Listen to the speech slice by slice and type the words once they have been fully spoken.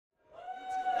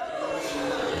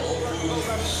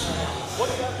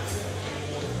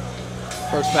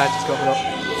First match is coming up.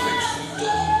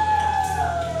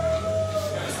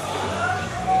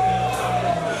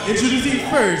 Introducing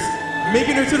first,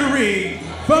 making her to the ring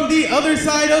from the other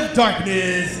side of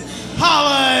darkness,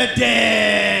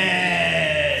 Holidead.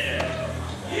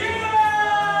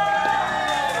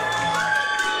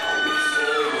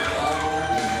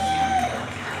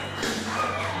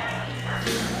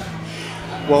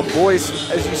 Well, boys,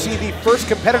 as you see, the first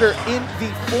competitor in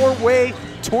the four-way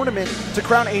tournament to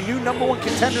crown a new #1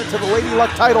 contender to the Lady Luck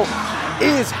title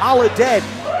is Holidead,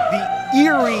 the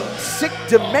eerie, sick,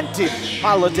 demented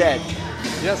Holidead.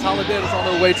 Yes, Holidead is on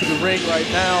her way to the ring right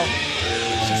now.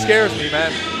 She scares me,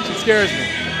 man. She scares me.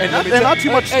 And not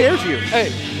too much scares you.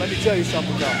 Hey, let me tell you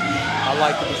something, though. I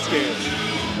like to be scared.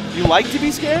 You like to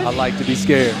be scared? I like to be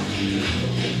scared.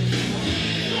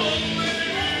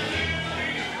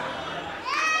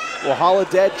 Well,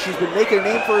 Holidead, she's been making a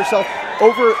name for herself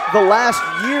over the last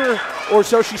year or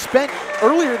so. She spent,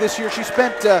 earlier this year,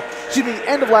 the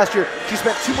end of last year, she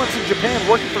spent 2 months in Japan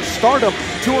working for Stardom,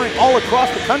 touring all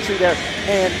across the country there.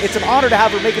 And it's an honor to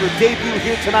have her making her debut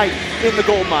here tonight in the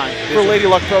Gold Mine for Lady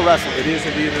Luck Pro Wrestling. It is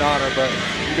indeed an honor, but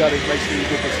you got to make sure you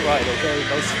get this right, okay?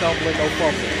 No stumbling, no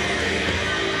fumbling.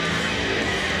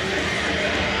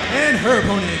 And her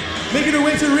opponent, making her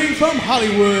way to the ring from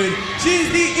Hollywood, she's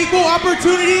the Equal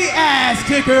Opportunity Ass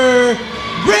Kicker,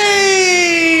 Raze!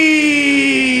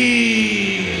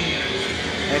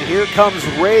 And here comes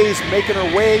Raze making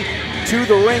her way to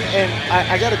the ring. And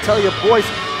I got to tell you, boys,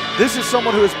 this is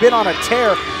someone who has been on a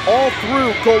tear all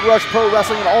through Gold Rush Pro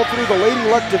Wrestling and all through the Lady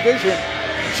Luck division.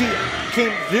 She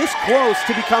came this close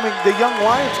to becoming the Young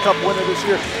Lions Cup winner this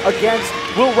year against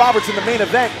Will Roberts in the main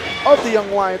event of the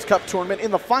Young Lions Cup tournament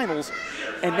in the finals.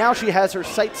 And now she has her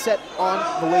sights set on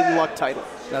the Lady Luck title.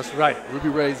 That's right. Ruby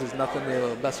Raze is nothing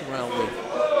to mess around with.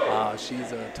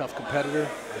 She's a tough competitor.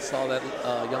 I saw that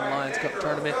Young Lions Cup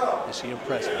tournament, and she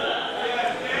impressed me.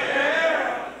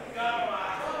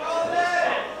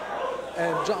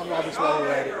 And John Roberts, while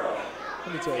we're at it,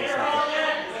 let me tell you something.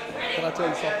 Can I tell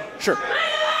you something? Sure.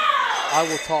 I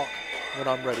will talk when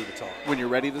I'm ready to talk. When you're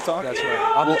ready to talk? That's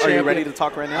right. Well, are you ready to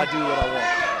talk right now? I do what I want.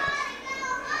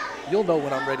 You'll know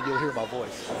when I'm ready. You'll hear my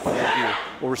voice.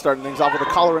 Well, we're starting things off with a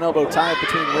collar and elbow tie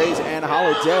between Raze and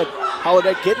Holidead.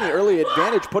 Holidead getting the early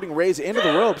advantage, putting Raze into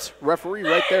the ropes. Referee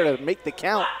right there to make the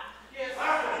count.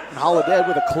 And Holidead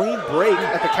with a clean break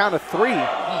at the count of 3.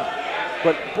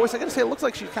 But, boys, I got to say, it looks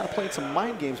like she's kind of playing some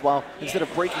mind games while instead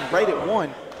of breaking right at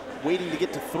 1, waiting to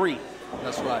get to 3.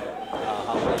 That's right.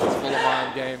 Holidead is full of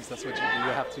mind games. That's what you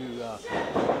have to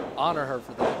honor her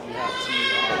for that. You have to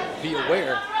be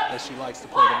aware that she likes to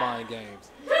play the mind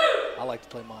games. I like to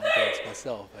play mind games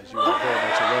myself, as you are very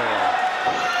much aware of.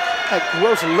 That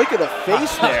gross lick of the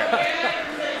face there.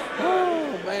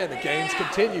 Oh, man, the games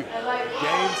continue. The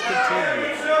games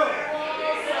continue.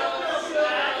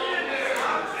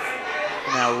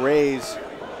 Now Raze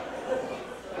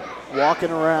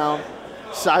walking around,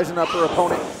 sizing up her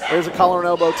opponent. There's a collar and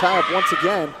elbow tie-up once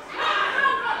again.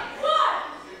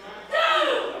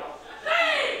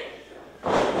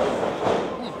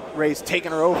 Raze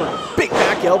taking her over. Big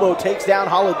back elbow takes down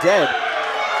Holidead.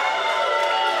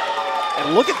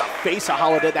 And look at the face of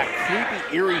Holidead, that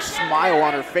creepy, eerie smile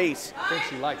on her face. I think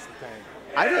she likes the pain.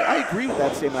 I agree with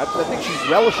that statement. I think she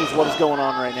relishes what is going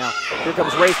on right now. Here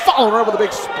comes Raze, following her with a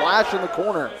big splash in the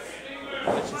corner.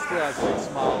 And she still has a big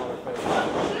smile on her face.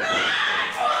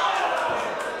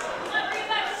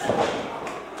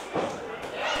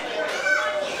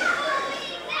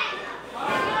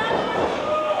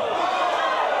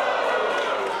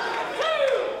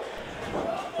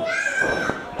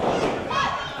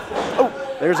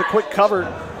 There's a quick cover.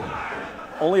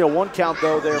 Only a 1 count,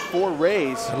 though, there for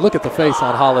Raze. And look at the face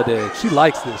on Holidead. She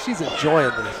likes this. She's enjoying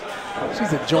this.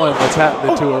 She's enjoying what's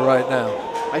happening to her right now.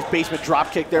 Nice basement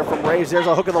drop kick there from Raze. There's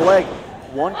a hook of the leg.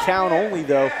 1 count only,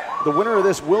 though. The winner of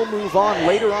this will move on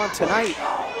later on tonight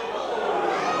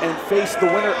and face the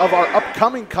winner of our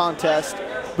upcoming contest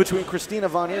between Christina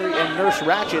Von Eerie and Nurse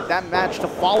Ratchet. That match to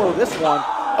follow this one.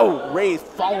 Oh, Raze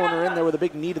following her in there with a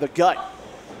big knee to the gut.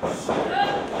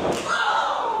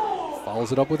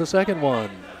 Follows it up with a second one.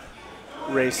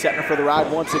 Raze setting her for the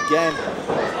ride once again.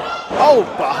 Oh,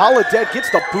 but Holidead gets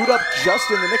the boot up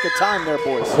just in the nick of time there,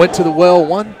 boys. Went to the well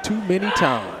one too many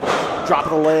times. Drop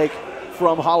of the leg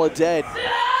from Holidead.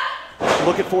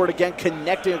 Looking for it again,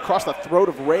 connecting across the throat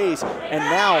of Raze. And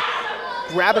now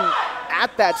grabbing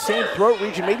at that same throat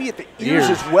region, maybe at the ears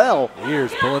as well.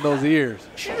 Ears, pulling those ears.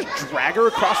 Did she just drag her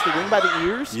across the ring by the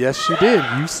ears? Yes, she did.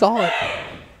 You saw it.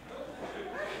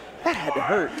 That had to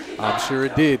hurt. I'm sure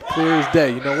it did. Clear as day.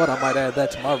 You know what? I might add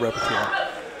that to my repertoire.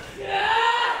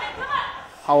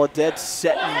 Holidead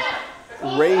setting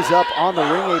Raze up on the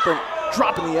ring apron,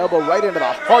 dropping the elbow right into the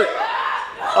heart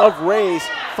of Raze,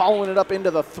 following it up into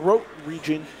the throat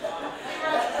region.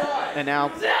 And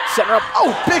now setting her up.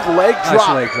 Oh, big leg drop. Nice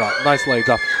leg drop. Nice leg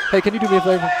drop. Hey, can you do me a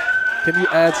favor? Can you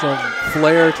add some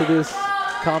flair to this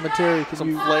commentary?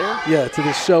 Some flair? Yeah, to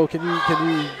this show. Can you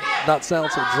not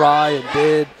sound so dry and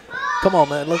dead? Come on,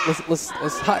 man. Let's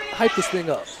hype this thing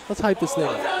up. Let's hype this thing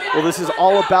up. Well, this is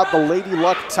all about the Lady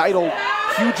Luck title.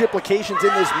 Huge implications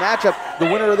in this matchup. The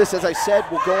winner of this, as I said,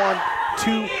 will go on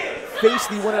to face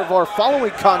the winner of our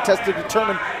following contest to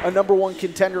determine a #1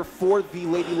 contender for the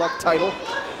Lady Luck title.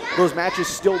 Those matches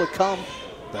still to come.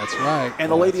 That's right. And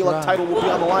the Lady Luck title will be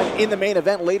on the line in the main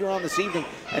event later on this evening.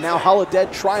 And now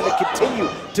Holidead trying to continue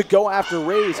to go after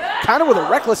Raze, kind of with a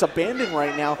reckless abandon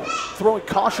right now, throwing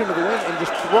caution to the wind and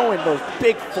just throwing those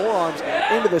big forearms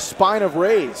into the spine of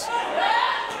Raze.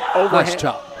 Nice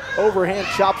chop. Overhand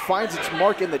chop finds its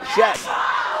mark in the chest.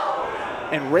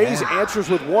 And Raze answers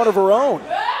with one of her own.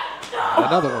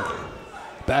 Another one.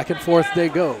 Back and forth they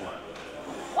go.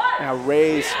 Now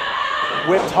Raze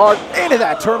whipped hard into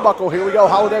that turnbuckle. Here we go.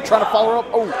 Holidead trying to follow her up.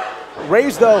 Oh,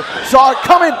 Raze, though, saw it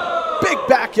coming. Big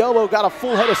back elbow. Got a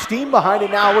full head of steam behind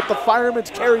it now with the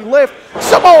fireman's carry lift.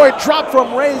 Samoan drop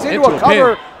from Raze into a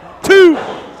cover. Two.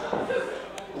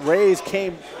 Raze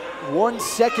came 1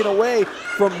 second away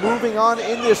from moving on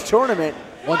in this tournament.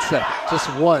 1 second. Just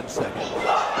 1 second.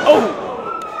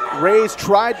 Oh! Raze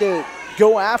tried to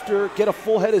go after, get a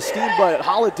full head of steam, but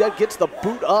Holidead gets the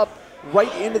boot up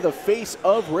right into the face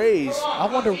of Raze. I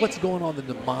wonder what's going on in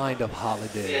the mind of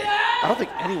Holidead. I don't think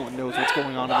anyone knows what's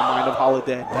going on in the mind of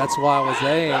Holidead. That's why I was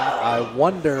saying I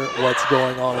wonder what's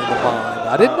going on in the mind.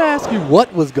 I didn't ask you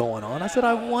what was going on. I said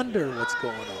I wonder what's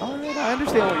going on. All right, I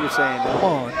understand what you're saying. Come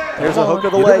on. There's a hook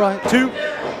of the leg. Right. Two.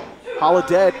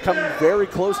 Holidead coming very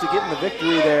close to getting the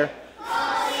victory there.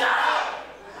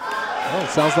 Well,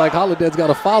 it sounds like Holidead's got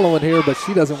a following here, but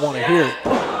she doesn't want to hear it.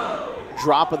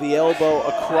 Drop of the elbow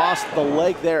across the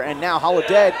leg there, and now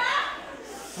Holidead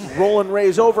rolling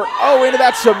Raze over. Oh, into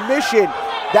that submission.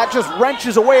 That just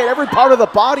wrenches away at every part of the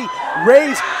body.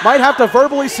 Raze might have to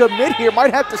verbally submit here,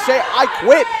 might have to say, I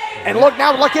quit. And look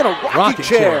now, like in a rocking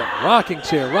chair. Rocking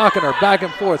chair, rocking her back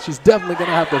and forth. She's definitely going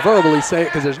to have to verbally say it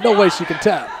because there's no way she can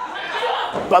tap.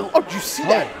 But look, you see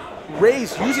that?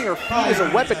 Raze using her feet as a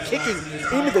weapon, kicking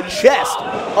into the chest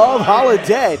of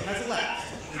Holidead.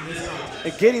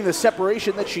 And getting the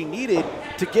separation that she needed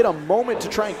to get a moment to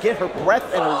try and get her breath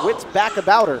and her wits back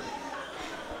about her.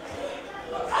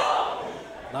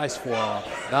 Nice forearm.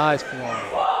 Nice forearm.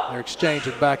 They're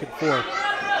exchanging back and forth.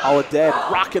 Holidead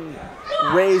rocking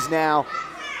Raze now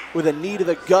with a knee to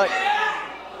the gut.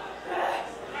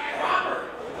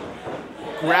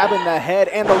 Grabbing the head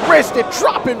and the wrist and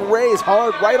dropping Raze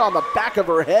hard right on the back of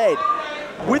her head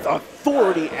with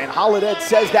authority. And Holidead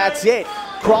says that's it.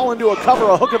 Crawl into a cover,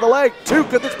 a hook of the leg. Two,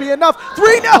 could this be enough?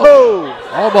 Three, no!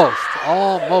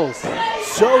 Almost.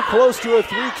 So close to a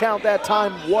 3 count that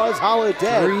time was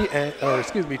Holidead. 2 and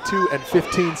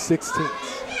 15/16.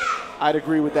 I'd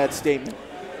agree with that statement.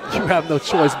 You have no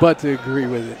choice but to agree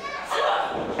with it.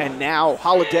 And now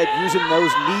Holidead using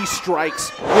those knee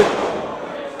strikes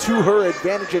to her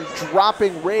advantage and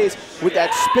dropping Raze with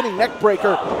that spinning neck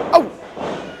breaker. Oh!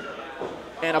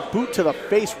 And a boot to the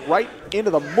face right into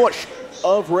the mush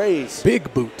of Raze.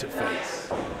 Big boot to face.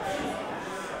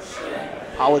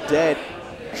 Holidead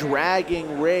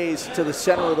dragging Raze to the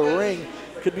center of the ring.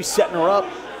 Could be setting her up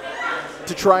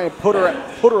to try and put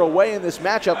her away in this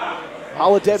matchup.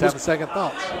 Holidead was having second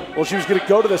thoughts. Well, she was going to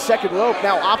go to the second rope,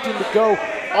 now opting to go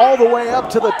all the way up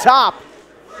to the top.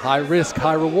 High risk,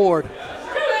 high reward.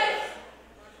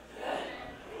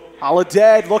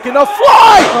 Holidead looking to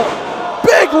fly!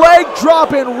 Big leg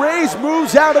drop and Raze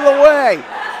moves out of the way.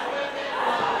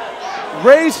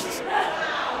 Raze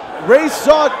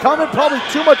saw it coming, probably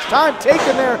too much time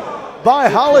taken there by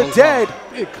Holidead.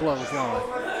 Big clothesline.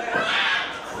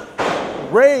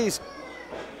 Raze,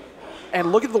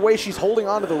 and look at the way she's holding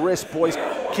onto the wrist, boys.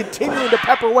 Continuing to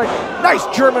pepper away. Nice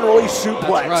German release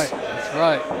suplex. That's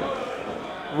right.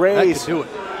 Raze, do it.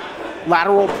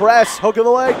 Lateral press, hook of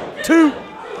the leg, 2.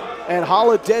 And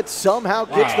Holidead somehow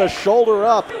gets the shoulder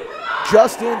up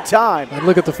just in time. And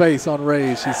look at the face on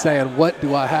Raze. She's saying, what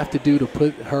do I have to do to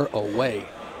put her away?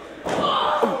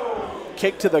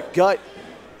 Kick to the gut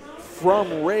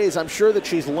from Raze. I'm sure that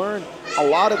she's learned a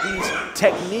lot of these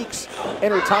techniques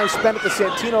in her time spent at the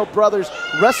Santino Brothers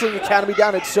Wrestling Academy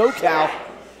down in SoCal.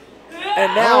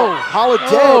 And now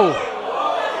Holidead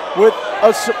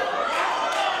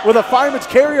with a fireman's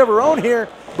carry of her own here.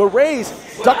 But Raze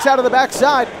ducks out of the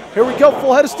backside, Here we go,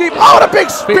 full head of steam. Oh, and a big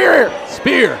spear!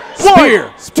 Spear.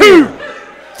 One, two,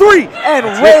 three, and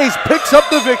Raze picks up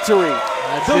the victory.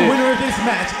 The winner of this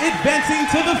match, advancing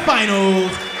to the finals,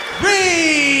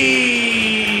 Raze!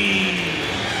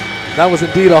 That was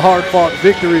indeed a hard-fought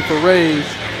victory for Raze.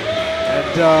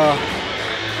 And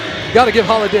you got to give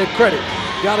Holidead credit.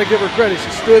 You got to give her credit.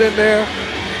 She stood in there.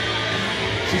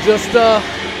 She just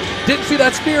didn't see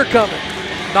that spear coming.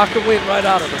 Knocked the wind right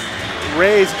out of her.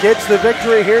 Raze gets the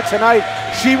victory here tonight.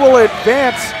 She will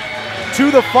advance to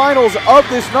the finals of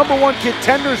this #1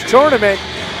 Contenders Tournament.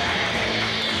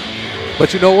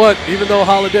 But you know what? Even though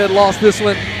Holidead lost this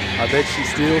one, I bet she's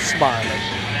still smiling.